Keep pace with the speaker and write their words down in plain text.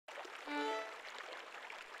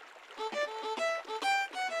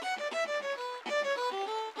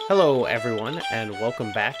Hello, everyone, and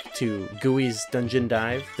welcome back to Gooey's Dungeon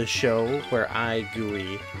Dive, the show where I,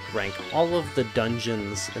 Gooey, rank all of the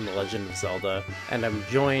dungeons in The Legend of Zelda, and I'm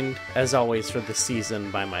joined, as always for this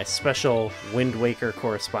season, by my special Wind Waker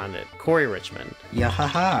correspondent, Corey Richmond.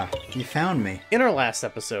 Yahaha, you found me. In our last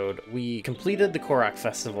episode, we completed the Korok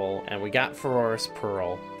Festival, and we got Ferora's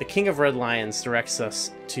Pearl. The King of Red Lions directs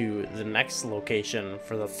us to the next location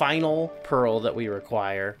for the final pearl that we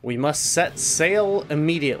require. We must set sail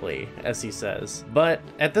immediately, as he says. But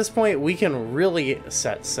at this point, we can really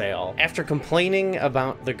set sail. After complaining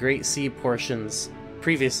about the Great Sea portions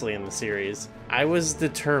previously in the series, I was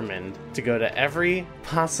determined to go to every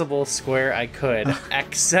possible square I could,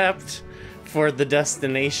 except for the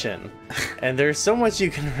destination. And there's so much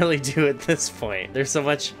you can really do at this point. There's so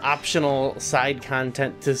much optional side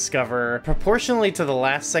content to discover. Proportionally to the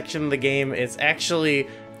last section of the game, it's actually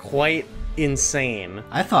quite insane.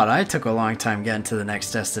 I thought I took a long time getting to the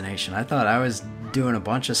next destination. I thought I was doing a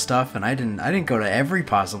bunch of stuff and I didn't go to every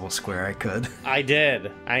possible square I could. I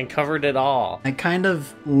did. I uncovered it all. I kind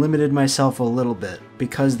of limited myself a little bit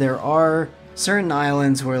because there are certain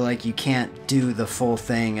islands where like you can't do the full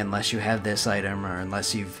thing unless you have this item or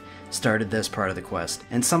unless you've started this part of the quest.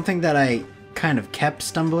 And something that I kind of kept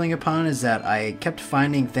stumbling upon is that I kept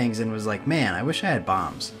finding things and was like, man, I wish I had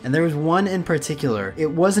bombs. And there was one in particular.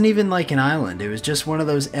 It wasn't even like an island. It was just one of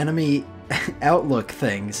those enemy outlook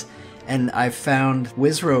things. And I found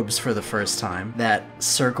Wizrobes for the first time that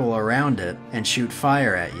circle around it and shoot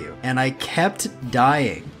fire at you. And I kept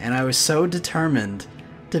dying. And I was so determined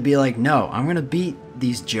to be like, no, I'm gonna beat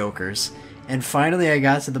these jokers. And finally I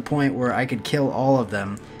got to the point where I could kill all of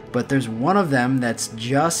them, but there's one of them that's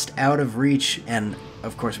just out of reach, and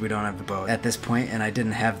of course we don't have the bow at this point, and I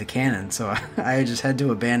didn't have the cannon, so I just had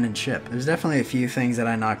to abandon ship. There's definitely a few things that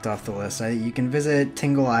I knocked off the list. You can visit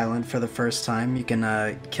Tingle Island for the first time. You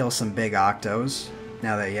can kill some big octos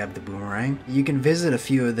now that you have the boomerang. You can visit a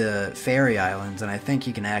few of the fairy islands, and I think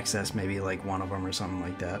you can access maybe like one of them or something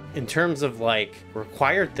like that. In terms of like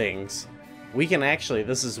required things, we can actually,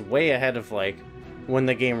 this is way ahead of like when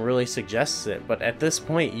the game really suggests it, but at this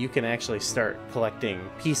point you can actually start collecting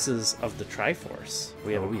pieces of the Triforce.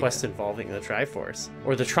 We have a quest involving the Triforce,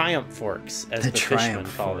 or the Triumph Forks, as the fishermen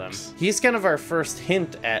call them. He's kind of our first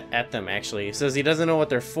hint at them, actually. He says he doesn't know what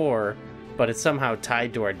they're for, but it's somehow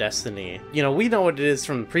tied to our destiny. You know, we know what it is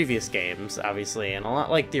from the previous games, obviously, and a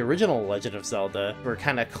lot like the original Legend of Zelda, we're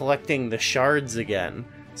kind of collecting the shards again.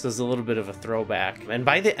 So it's a little bit of a throwback. And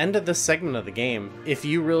by the end of this segment of the game, if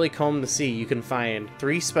you really comb the sea, you can find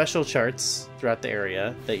 3 special charts throughout the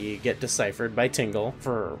area that you get deciphered by Tingle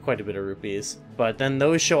for quite a bit of rupees. But then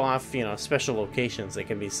those show off, you know, special locations that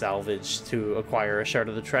can be salvaged to acquire a shard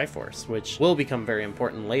of the Triforce, which will become very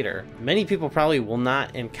important later. Many people probably will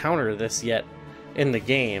not encounter this yet in the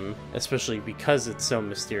game, especially because it's so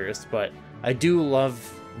mysterious, but I do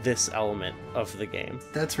love this element of the game.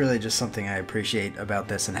 That's really just something I appreciate about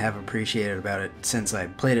this and have appreciated about it since I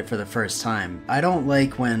played it for the first time. I don't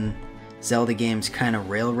like when Zelda games kind of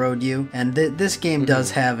railroad you, and this game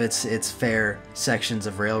does have its fair sections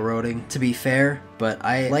of railroading, to be fair, but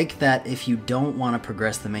I like that if you don't want to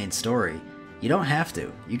progress the main story, you don't have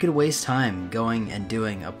to. You could waste time going and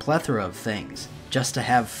doing a plethora of things just to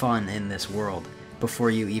have fun in this world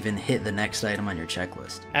before you even hit the next item on your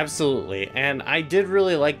checklist. Absolutely, and I did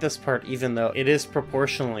really like this part, even though it is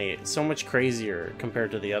proportionally so much crazier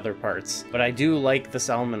compared to the other parts. But I do like this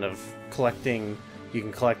element of collecting. You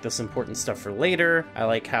can collect this important stuff for later. I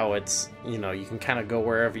like how it's, you know, you can kind of go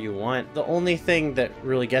wherever you want. The only thing that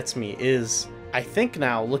really gets me is, I think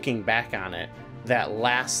now, looking back on it, that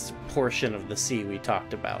last portion of the sea we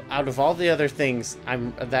talked about. Out of all the other things,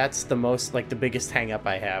 that's the most, like, the biggest hang up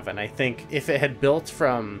I have. And I think if it had built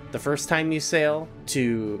from the first time you sail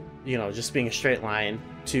to, you know, just being a straight line,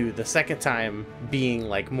 to the second time being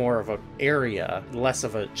like more of a area, less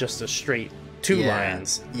of just a straight two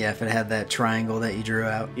lines. Yeah, if it had that triangle that you drew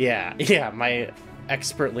out. Yeah, my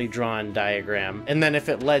expertly drawn diagram. And then if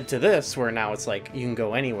it led to this, where now it's like you can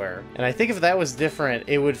go anywhere. And I think if that was different,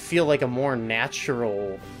 it would feel like a more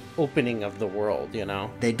natural opening of the world, you know?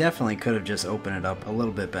 They definitely could have just opened it up a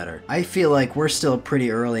little bit better. I feel like we're still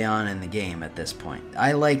pretty early on in the game at this point.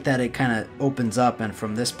 I like that it kind of opens up, and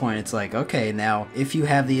from this point it's like, okay, now if you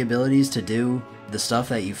have the abilities to do the stuff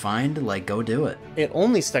that you find, like, go do it. It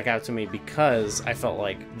only stuck out to me because I felt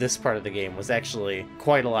like this part of the game was actually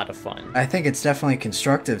quite a lot of fun. I think it's definitely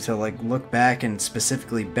constructive to like look back and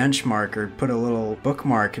specifically benchmark or put a little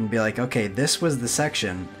bookmark and be like, okay, this was the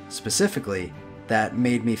section specifically that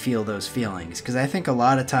made me feel those feelings. Because I think a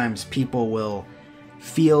lot of times people will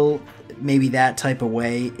feel maybe that type of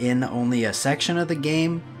way in only a section of the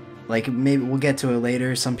game, Like, maybe we'll get to it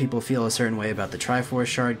later. Some people feel a certain way about the Triforce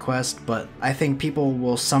Shard quest, but I think people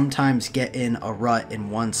will sometimes get in a rut in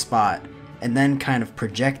one spot and then kind of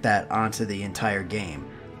project that onto the entire game,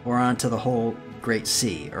 or onto the whole Great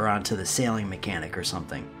Sea, or onto the sailing mechanic or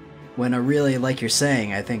something. When really, like you're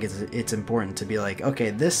saying, I think it's important to be like, okay,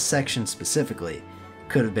 this section specifically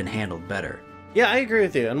could have been handled better. Yeah, I agree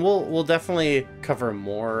with you, and we'll definitely cover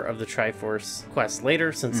more of the Triforce quest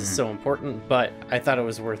later since it's so important, but I thought it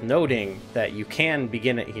was worth noting that you can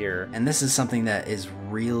begin it here. And this is something that is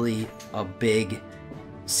really a big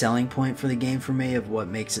selling point for the game for me, of what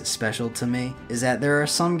makes it special to me, is that there are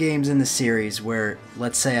some games in the series where,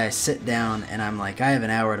 let's say I sit down and I'm like, I have an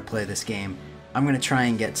hour to play this game, I'm going to try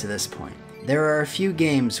and get to this point. There are a few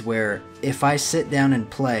games where if I sit down and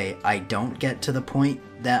play, I don't get to the point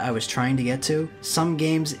that I was trying to get to. Some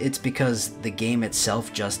games, it's because the game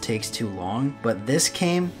itself just takes too long, but this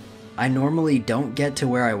game, I normally don't get to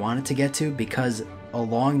where I want it to get to because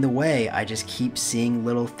along the way, I just keep seeing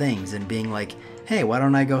little things and being like, hey, why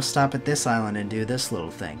don't I go stop at this island and do this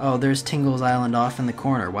little thing? Oh, there's Tingle's Island off in the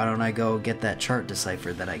corner. Why don't I go get that chart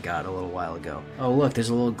deciphered that I got a little while ago? Oh, look, there's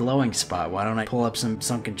a little glowing spot. Why don't I pull up some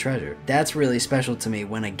sunken treasure? That's really special to me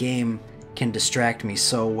when a game can distract me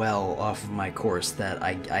so well off of my course that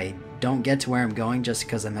I don't get to where I'm going just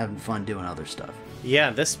because I'm having fun doing other stuff. Yeah,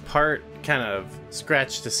 this part kind of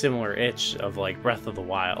scratched a similar itch of like Breath of the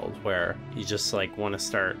Wild, where you just like want to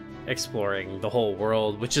start exploring the whole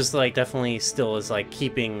world, which is like definitely still is like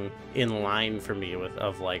keeping in line for me with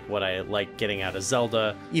of like what I like getting out of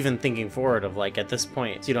Zelda. Even thinking forward of like at this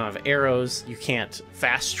point you don't have arrows, you can't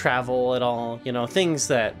fast travel at all, you know, things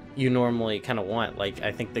that you normally kind of want. Like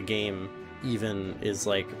I think the game even is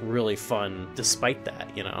like really fun despite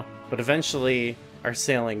that, you know. But eventually our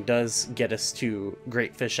sailing does get us to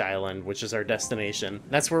Great Fish Island, which is our destination.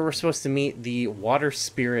 That's where we're supposed to meet the water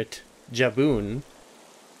spirit Jabun.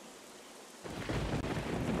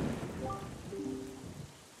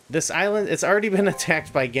 This island, it's already been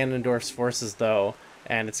attacked by Ganondorf's forces though,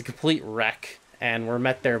 and it's a complete wreck, and we're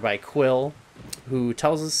met there by Quill, who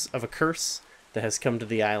tells us of a curse that has come to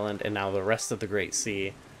the island and now the rest of the Great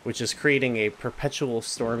Sea, which is creating a perpetual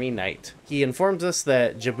stormy night. He informs us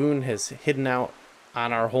that Jabun has hidden out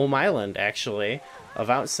on our home island, actually, of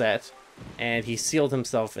Outset, and he sealed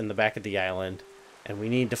himself in the back of the island, and we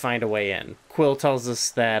need to find a way in. Quill tells us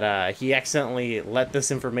that he accidentally let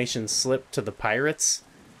this information slip to the pirates,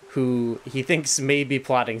 who he thinks may be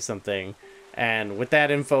plotting something, and with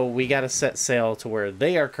that info, we gotta set sail to where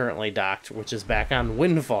they are currently docked, which is back on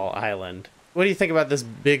Windfall Island. What do you think about this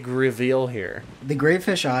big reveal here? The Great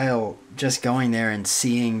Fish Isle, just going there and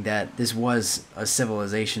seeing that this was a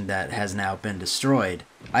civilization that has now been destroyed,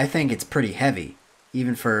 I think it's pretty heavy.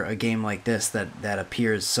 Even for a game like this that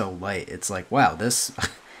appears so light. It's like, wow,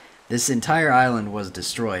 this entire island was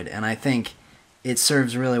destroyed, and I think it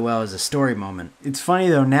serves really well as a story moment. It's funny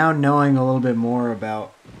though, now knowing a little bit more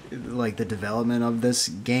about like the development of this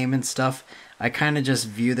game and stuff, I kind of just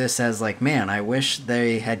view this as like, man, I wish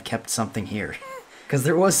they had kept something here. Because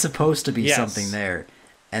there was supposed to be something there,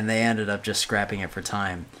 and they ended up just scrapping it for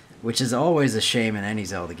time, which is always a shame in any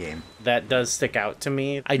Zelda game. That does stick out to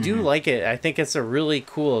me. I do like it. I think it's a really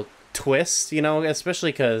cool twist, you know,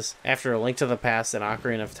 especially because after A Link to the Past and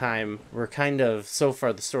Ocarina of Time, we're kind of, so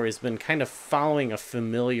far the story's been kind of following a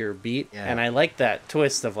familiar beat, and I like that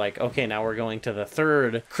twist of like, okay, now we're going to the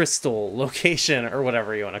third crystal location, or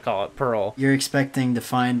whatever you want to call it, Pearl. You're expecting to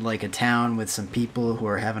find like a town with some people who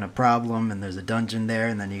are having a problem, and there's a dungeon there,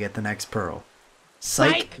 and then you get the next Pearl.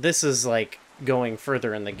 Psych! This is like going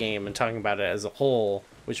further in the game and talking about it as a whole,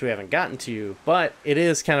 which we haven't gotten to, but it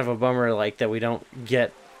is kind of a bummer like that we don't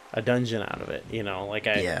get a dungeon out of it, you know. Like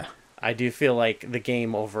I do feel like the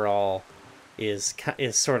game overall is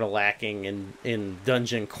sort of lacking in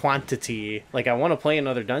dungeon quantity. Like I want to play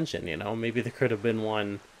another dungeon, you know. Maybe there could have been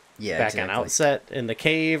one back on Outset in the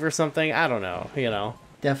cave or something. I don't know, you know.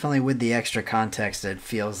 Definitely with the extra context, it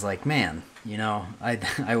feels like, man, you know,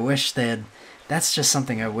 I wish they had. That's just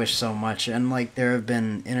something I wish so much. And like there have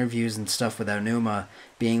been interviews and stuff with Aonuma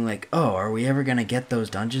being like, oh, are we ever gonna get those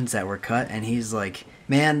dungeons that were cut? And he's like,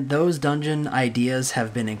 man, those dungeon ideas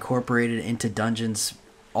have been incorporated into dungeons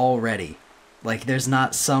already. Like there's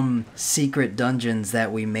not some secret dungeons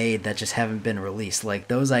that we made that just haven't been released. Like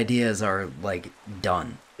those ideas are like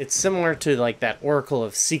done. It's similar to like that Oracle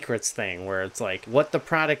of Secrets thing where it's like what the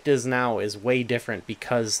product is now is way different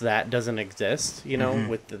because that doesn't exist, you know,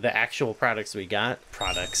 with the actual products we got.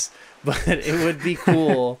 But it would be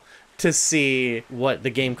cool to see what the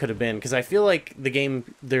game could have been, because I feel like the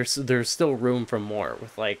game, there's still room for more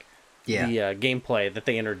with like Yeah. the gameplay that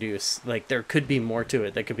they introduce. Like, there could be more to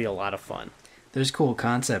it that could be a lot of fun. There's cool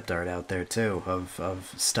concept art out there, too,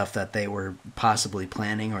 of stuff that they were possibly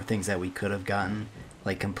planning or things that we could have gotten,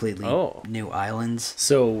 like completely new islands.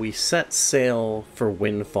 So we set sail for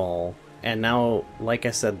Windfall, and now, like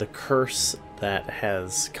I said, the curse that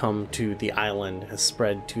has come to the island has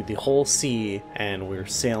spread to the whole sea, and we're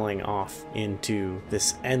sailing off into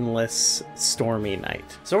this endless stormy night.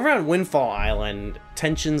 So over on Windfall Island,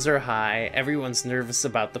 tensions are high, everyone's nervous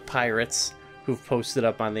about the pirates who've posted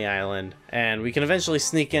up on the island, and we can eventually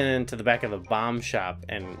sneak into the back of the bomb shop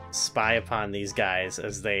and spy upon these guys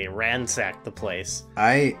as they ransack the place.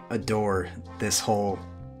 I adore this whole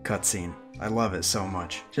cutscene. I love it so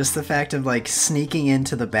much. Just the fact of like sneaking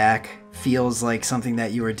into the back feels like something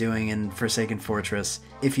that you were doing in Forsaken Fortress.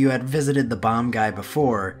 If you had visited the bomb guy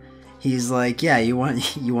before, he's like, yeah, you want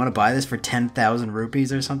to buy this for 10,000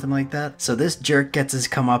 rupees or something like that? So this jerk gets his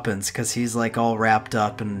comeuppance because he's like all wrapped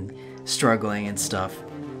up and struggling and stuff.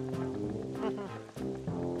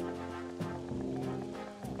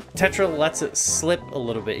 Tetra lets it slip a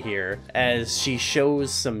little bit here as she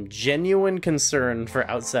shows some genuine concern for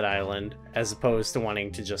Outset Island as opposed to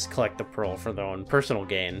wanting to just collect the pearl for their own personal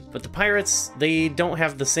gain. But the pirates, they don't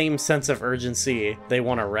have the same sense of urgency. They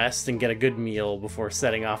want to rest and get a good meal before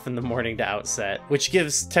setting off in the morning to Outset, which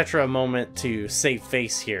gives Tetra a moment to save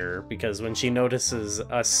face here, because when she notices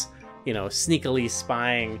us, you know, sneakily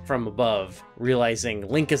spying from above, realizing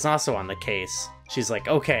Link is also on the case, she's like,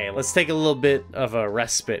 okay, let's take a little bit of a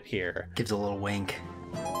respite here. Gives a little wink.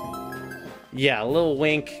 Yeah, a little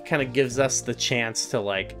wink kind of gives us the chance to,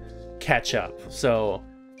 like, catch up. So,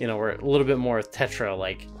 you know, we're a little bit more with Tetra,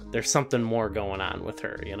 like, there's something more going on with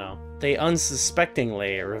her, you know? They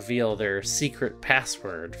unsuspectingly reveal their secret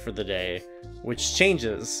password for the day, which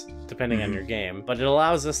changes depending on your game, but it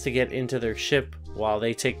allows us to get into their ship while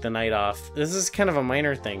they take the night off. This is kind of a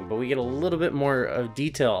minor thing, but we get a little bit more of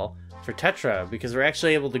detail for Tetra because we're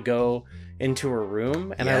actually able to go into her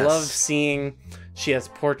room, and I love seeing she has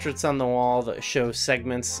portraits on the wall that show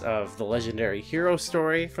segments of the legendary hero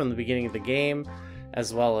story from the beginning of the game,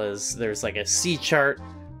 as well as there's like a sea chart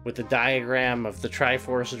with a diagram of the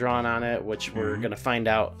Triforce drawn on it, which we're gonna find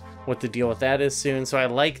out what the deal with that is soon. So I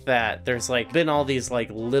like that there's like been all these like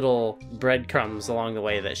little breadcrumbs along the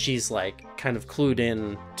way that she's like kind of clued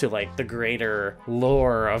in to like the greater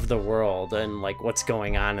lore of the world and like what's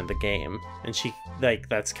going on in the game. And she like,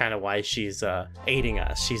 that's kind of why she's aiding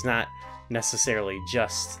us. She's not necessarily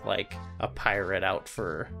just like a pirate out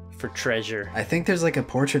for treasure. I think there's like a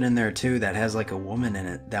portrait in there too that has like a woman in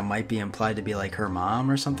it that might be implied to be like her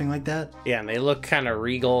mom or something like that. Yeah, and they look kind of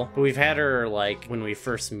regal. But we've had her like when we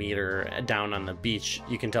first meet her down on the beach,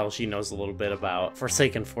 you can tell she knows a little bit about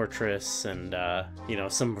Forsaken Fortress and you know,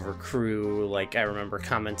 some of her crew. Like I remember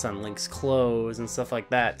comments on Link's clothes and stuff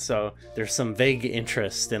like that. So there's some vague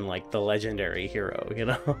interest in like the legendary hero, you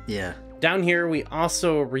know? Yeah. Down here, we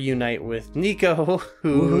also reunite with Nico,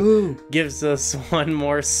 who gives us one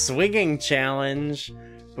more swinging challenge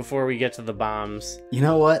before we get to the bombs. You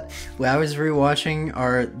know what? When I was rewatching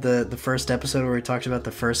the first episode where we talked about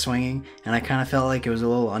the first swinging, and I kind of felt like it was a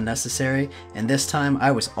little unnecessary, and this time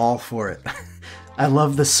I was all for it. I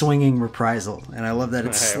love the swinging reprisal, and I love that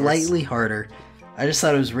it's slightly harder. I just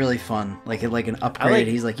thought it was really fun, like an upgrade.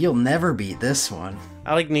 He's like, you'll never beat this one.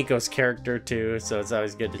 I like Nico's character too, so it's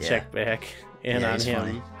always good to check back in on him.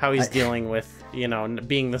 Funny. How he's dealing with, you know,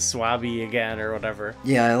 being the swabby again or whatever.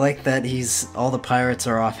 Yeah, I like that all the pirates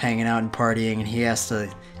are off hanging out and partying, and he has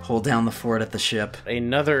to hold down the fort at the ship.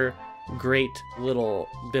 Another great little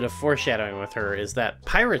bit of foreshadowing with her is that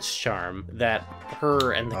pirate's charm that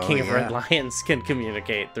her and the King of Red Lions can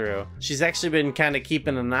communicate through. She's actually been kind of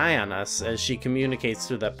keeping an eye on us as she communicates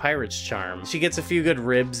through that pirate's charm. She gets a few good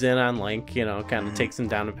ribs in on Link, you know, kind of takes him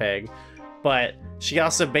down a peg. But she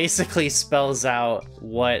also basically spells out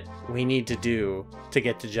what we need to do to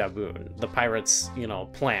get to Jabun. The pirates, you know,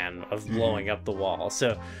 plan of blowing up the wall.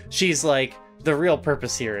 So she's like, the real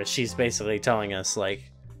purpose here is she's basically telling us like,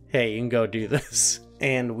 hey, you can go do this.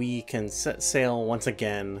 And we can set sail once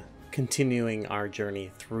again, continuing our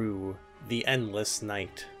journey through the Endless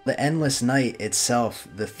Night. The Endless Night itself,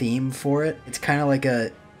 the theme for it, it's kind of like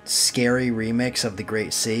a scary remix of the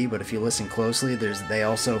Great Sea, but if you listen closely, they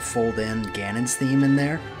also fold in Ganon's theme in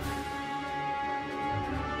there.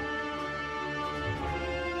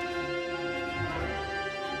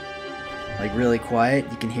 Like really quiet,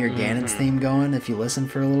 you can hear Ganon's theme going if you listen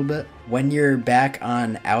for a little bit. When you're back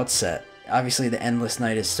on Outset, obviously the Endless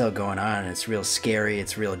Night is still going on, and it's real scary,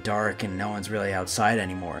 it's real dark, and no one's really outside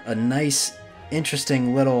anymore. A nice,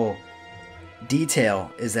 interesting little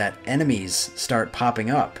detail is that enemies start popping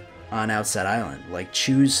up on Outset Island. Like,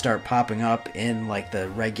 chews start popping up in like the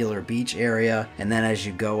regular beach area, and then as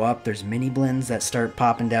you go up, there's mini blins that start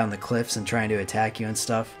popping down the cliffs and trying to attack you and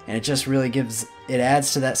stuff. And it just really it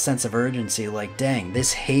adds to that sense of urgency. Like, dang,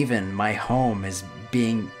 this haven, my home, is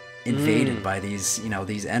being invaded by these,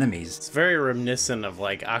 these enemies. It's very reminiscent of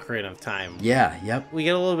like Ocarina of Time. Yeah, yep. We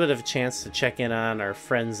get a little bit of a chance to check in on our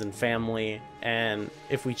friends and family, and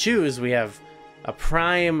if we choose, we have a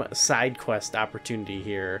prime side quest opportunity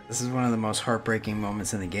here. This is one of the most heartbreaking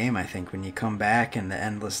moments in the game, I think, when you come back and the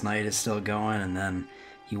endless night is still going, and then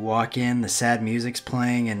you walk in, the sad music's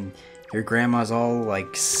playing, and your grandma's all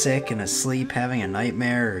like sick and asleep, having a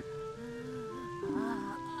nightmare.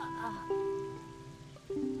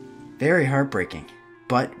 Very heartbreaking,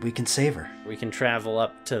 but we can save her. We can travel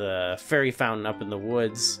up to the fairy fountain up in the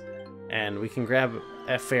woods, and we can grab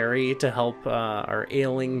a fairy to help our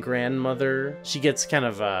ailing grandmother. She gets kind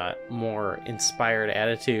of a more inspired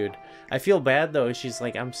attitude. I feel bad, though. She's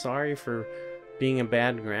like, I'm sorry for being a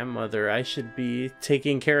bad grandmother. I should be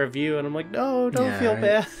taking care of you. And I'm like, no, don't feel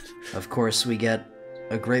bad. Of course, we get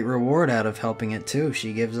a great reward out of helping it, too.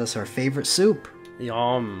 She gives us our favorite soup.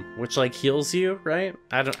 Yum, which like heals you, right?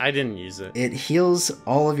 I didn't use it. It heals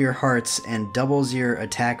all of your hearts and doubles your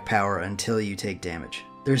attack power until you take damage.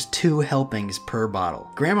 There's 2 helpings per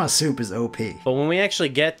bottle. Grandma's soup is OP. But when we actually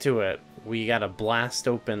get to it, we gotta blast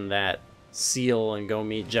open that seal and go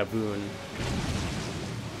meet Jabun.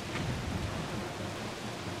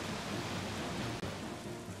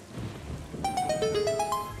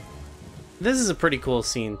 This is a pretty cool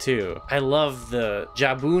scene too. I love the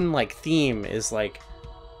Jabun like theme is like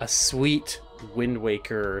a sweet Wind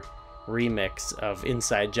Waker remix of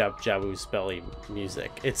Inside Jabu's Belly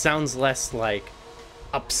music. It sounds less like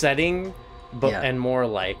upsetting, but and more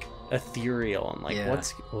like ethereal and like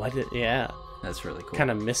that's really cool. Kind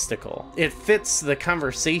of mystical. It fits the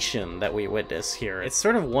conversation that we witness here. It's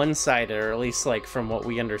sort of one-sided, or at least like from what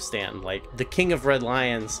we understand. Like the King of Red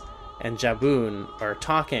Lions and Jabun are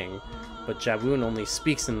talking, but Jabun only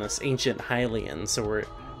speaks in this ancient Hylian, so we're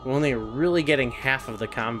only really getting half of the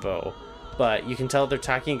convo. But you can tell they're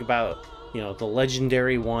talking about, the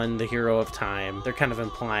legendary one, the hero of time. They're kind of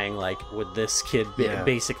implying, like, would this kid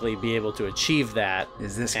basically be able to achieve that?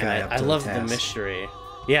 Is this guy up to I love the the mystery.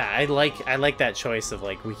 Yeah, I like that choice of,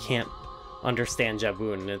 like, we can't understand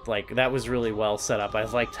Jabun. It, like, that was really well set up.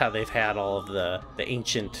 I've liked how they've had all of the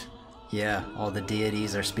ancient... Yeah, all the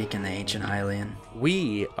deities are speaking the ancient Hylian.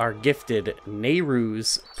 We are gifted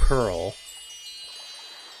Nehru's Pearl.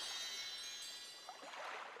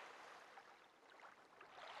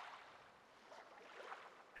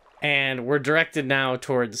 And we're directed now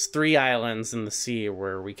towards 3 islands in the sea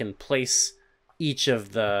where we can place each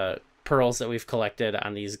of the pearls that we've collected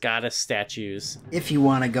on these goddess statues. If you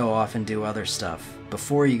want to go off and do other stuff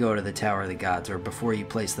before you go to the Tower of the Gods or before you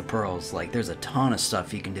place the pearls, like there's a ton of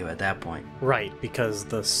stuff you can do at that point. Right, because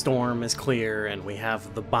the storm is clear and we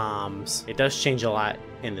have the bombs. It does change a lot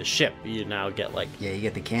in the ship. You now get like... Yeah, you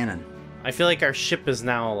get the cannon. I feel like our ship is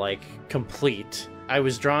now like complete. I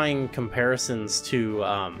was drawing comparisons to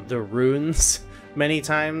the runes many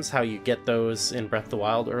times, how you get those in Breath of the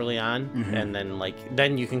Wild early on, and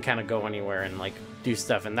then you can kind of go anywhere and like do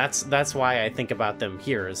stuff, and that's why I think about them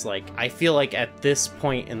here. Is like I feel like at this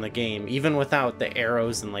point in the game, even without the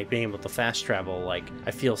arrows and like being able to fast travel, like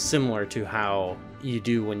I feel similar to how you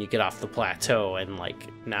do when you get off the plateau, and like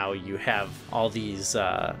now you have all these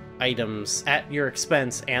items at your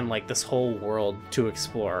expense and like this whole world to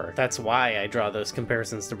explore. That's why I draw those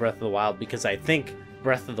comparisons to Breath of the Wild, because I think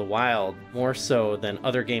Breath of the Wild, more so than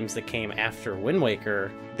other games that came after Wind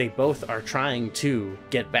Waker, they both are trying to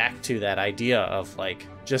get back to that idea of like,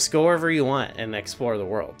 just go wherever you want and explore the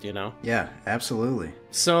world, you know? Yeah, absolutely.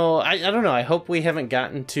 So, I don't know, I hope we haven't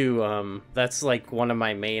gotten to, that's like one of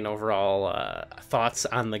my main overall thoughts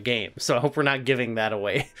on the game. So I hope we're not giving that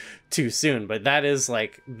away too soon, but that is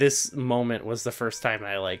like, this moment was the first time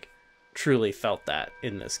I like, truly felt that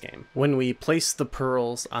in this game. When we place the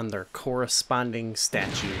pearls on their corresponding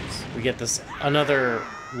statues, we get this another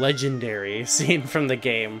legendary scene from the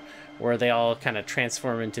game where they all kind of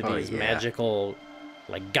transform into these magical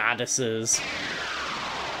like goddesses.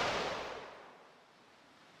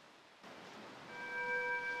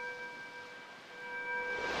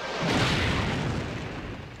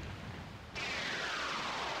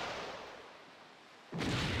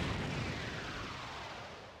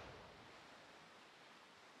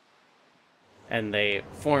 And they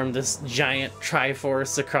form this giant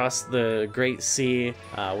triforce across the Great Sea,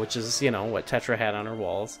 which is, you know, what Tetra had on her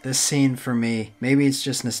walls. This scene for me, maybe it's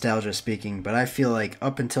just nostalgia speaking, but I feel like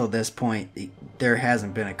up until this point, there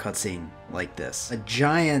hasn't been a cutscene like this. A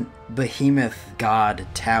giant behemoth god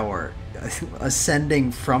tower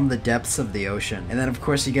ascending from the depths of the ocean. And then, of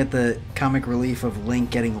course, you get the comic relief of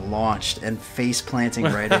Link getting launched and face planting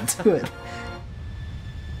right into it.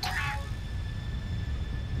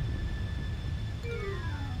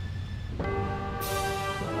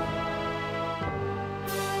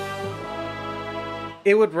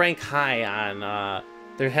 It would rank high on,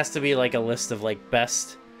 there has to be like a list of like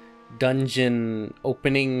best dungeon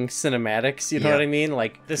opening cinematics, you know what I mean?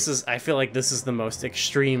 Like this is, I feel like this is the most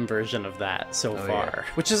extreme version of that so far.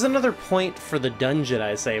 Which is another point for the dungeon,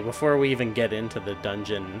 I say, before we even get into the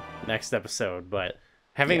dungeon next episode, but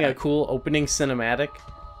having a cool opening cinematic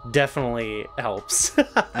definitely helps.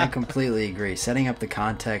 I completely agree. Setting up the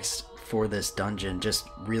context for this dungeon just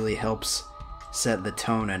really helps set the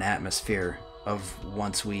tone and atmosphere of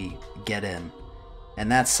once we get in.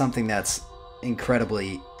 And that's something that's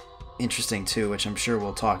incredibly interesting too, which I'm sure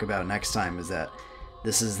we'll talk about next time, is that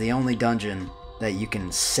this is the only dungeon that you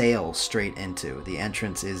can sail straight into. The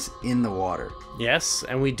entrance is in the water. Yes,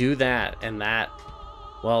 and we do that, and that,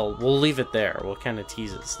 well, we'll leave it there. We'll kind of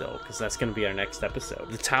tease it still, because that's going to be our next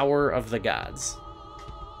episode. The Tower of the Gods.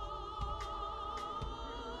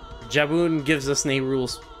 Jabun gives us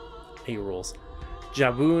Nehru's...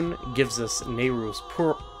 Jabun gives us Nehru's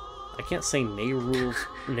Pearl. I can't say Nehru's...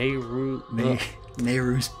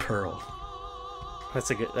 Nehru's Pearl. That's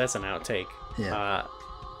an outtake. Yeah.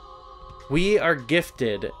 We are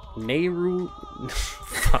gifted Nehru...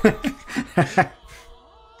 Fuck.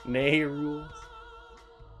 Nehru...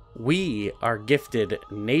 We are gifted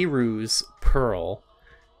Nehru's Pearl.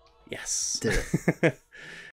 Yes. Did it.